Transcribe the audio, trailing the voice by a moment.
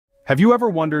Have you ever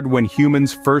wondered when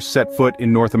humans first set foot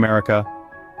in North America?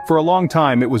 For a long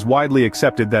time it was widely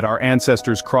accepted that our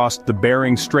ancestors crossed the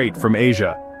Bering Strait from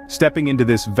Asia, stepping into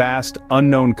this vast,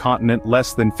 unknown continent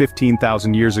less than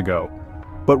 15,000 years ago.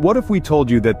 But what if we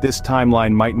told you that this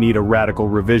timeline might need a radical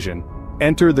revision?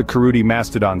 Enter the Kurudi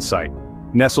Mastodon site.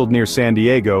 Nestled near San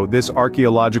Diego, this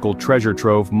archaeological treasure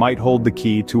trove might hold the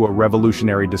key to a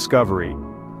revolutionary discovery.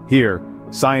 Here,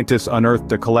 scientists unearthed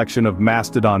a collection of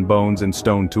mastodon bones and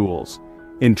stone tools.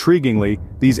 Intriguingly,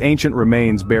 these ancient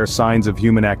remains bear signs of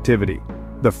human activity.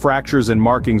 The fractures and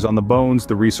markings on the bones,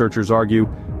 the researchers argue,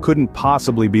 couldn't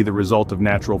possibly be the result of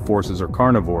natural forces or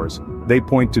carnivores. They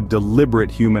point to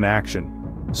deliberate human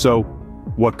action. So,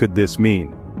 what could this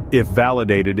mean? If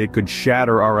validated, it could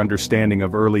shatter our understanding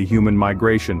of early human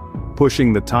migration,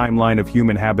 pushing the timeline of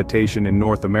human habitation in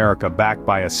North America back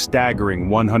by a staggering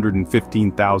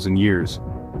 115,000 years.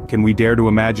 Can we dare to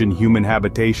imagine human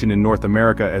habitation in North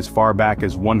America as far back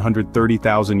as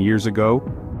 130,000 years ago?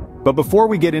 But before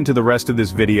we get into the rest of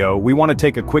this video, we want to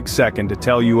take a quick second to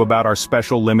tell you about our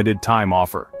special limited time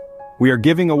offer. We are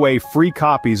giving away free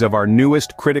copies of our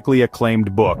newest critically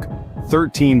acclaimed book,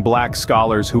 13 Black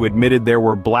Scholars Who Admitted There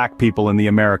Were Black People in the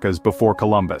Americas Before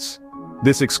Columbus.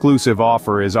 This exclusive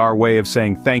offer is our way of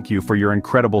saying thank you for your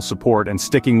incredible support and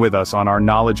sticking with us on our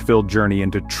knowledge-filled journey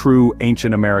into true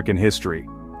ancient American history.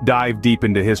 Dive deep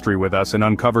into history with us and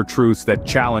uncover truths that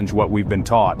challenge what we've been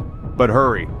taught. But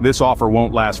hurry, this offer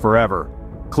won't last forever.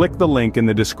 Click the link in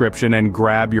the description and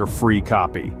grab your free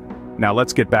copy. Now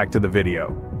let's get back to the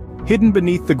video. Hidden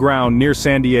beneath the ground near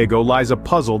San Diego lies a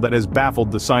puzzle that has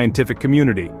baffled the scientific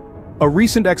community. A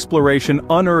recent exploration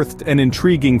unearthed an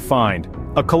intriguing find,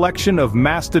 a collection of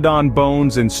mastodon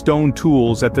bones and stone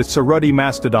tools at the Kurudi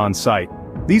Mastodon site.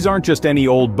 These aren't just any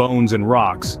old bones and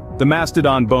rocks. The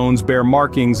mastodon bones bear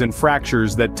markings and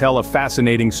fractures that tell a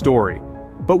fascinating story.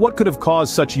 But what could have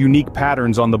caused such unique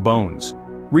patterns on the bones?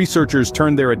 Researchers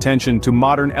turned their attention to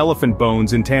modern elephant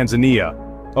bones in Tanzania.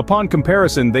 Upon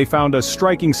comparison, they found a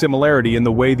striking similarity in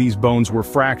the way these bones were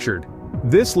fractured.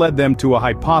 This led them to a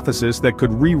hypothesis that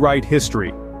could rewrite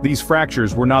history. These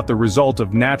fractures were not the result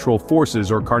of natural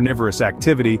forces or carnivorous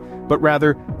activity, but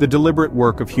rather the deliberate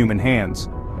work of human hands.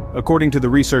 According to the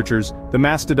researchers, the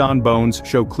mastodon bones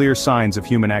show clear signs of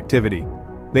human activity.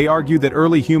 They argue that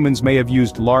early humans may have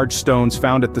used large stones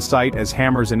found at the site as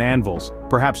hammers and anvils,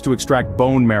 perhaps to extract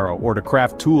bone marrow or to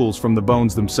craft tools from the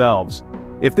bones themselves.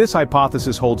 If this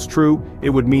hypothesis holds true,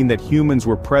 it would mean that humans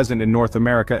were present in North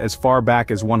America as far back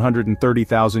as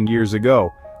 130,000 years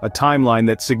ago, a timeline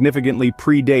that significantly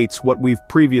predates what we've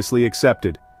previously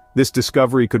accepted. This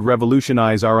discovery could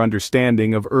revolutionize our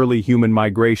understanding of early human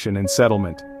migration and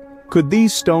settlement. Could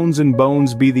these stones and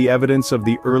bones be the evidence of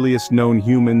the earliest known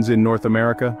humans in North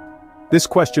America? This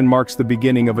question marks the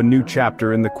beginning of a new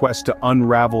chapter in the quest to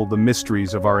unravel the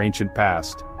mysteries of our ancient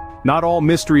past. Not all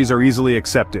mysteries are easily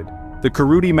accepted. The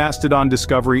Kurudi Mastodon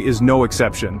discovery is no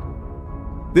exception.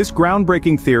 This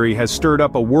groundbreaking theory has stirred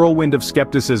up a whirlwind of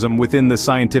skepticism within the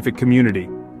scientific community.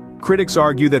 Critics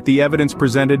argue that the evidence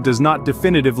presented does not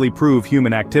definitively prove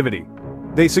human activity.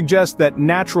 They suggest that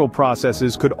natural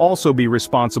processes could also be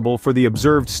responsible for the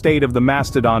observed state of the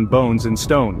mastodon bones and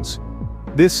stones.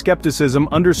 This skepticism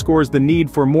underscores the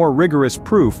need for more rigorous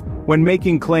proof when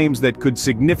making claims that could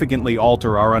significantly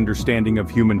alter our understanding of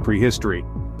human prehistory.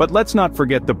 But let's not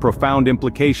forget the profound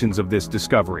implications of this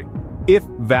discovery. If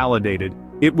validated,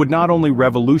 it would not only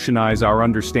revolutionize our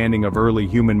understanding of early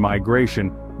human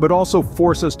migration, but also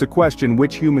force us to question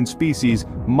which human species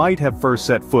might have first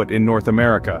set foot in North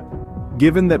America.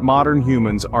 Given that modern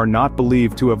humans are not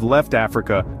believed to have left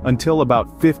Africa until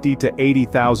about 50 to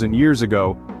 80,000 years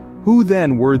ago, who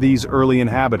then were these early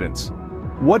inhabitants?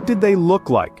 What did they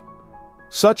look like?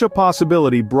 Such a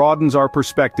possibility broadens our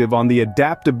perspective on the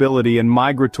adaptability and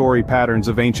migratory patterns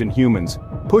of ancient humans,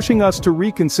 pushing us to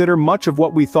reconsider much of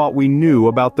what we thought we knew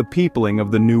about the peopling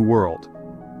of the New World.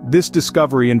 This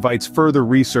discovery invites further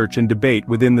research and debate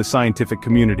within the scientific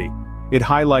community. It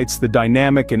highlights the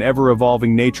dynamic and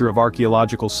ever-evolving nature of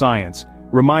archaeological science,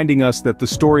 reminding us that the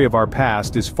story of our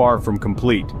past is far from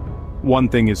complete. One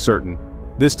thing is certain.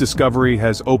 This discovery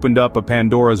has opened up a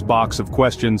Pandora's box of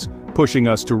questions, pushing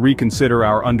us to reconsider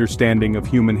our understanding of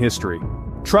human history.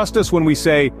 Trust us when we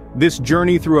say, this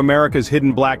journey through America's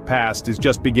hidden black past is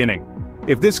just beginning.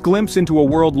 If this glimpse into a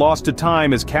world lost to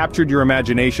time has captured your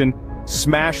imagination,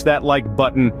 smash that like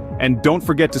button, and don't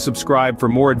forget to subscribe for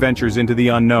more adventures into the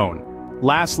unknown.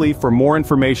 Lastly, for more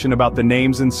information about the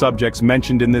names and subjects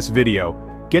mentioned in this video,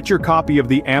 get your copy of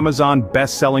the Amazon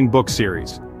best-selling book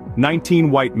series, 19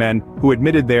 White Men Who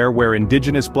Admitted There Were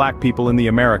Indigenous Black People in the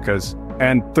Americas,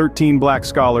 and 13 Black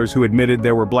Scholars Who Admitted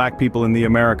There Were Black People in the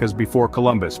Americas Before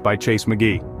Columbus by Chase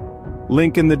McGee.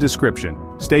 Link in the description.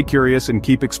 Stay curious and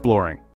keep exploring.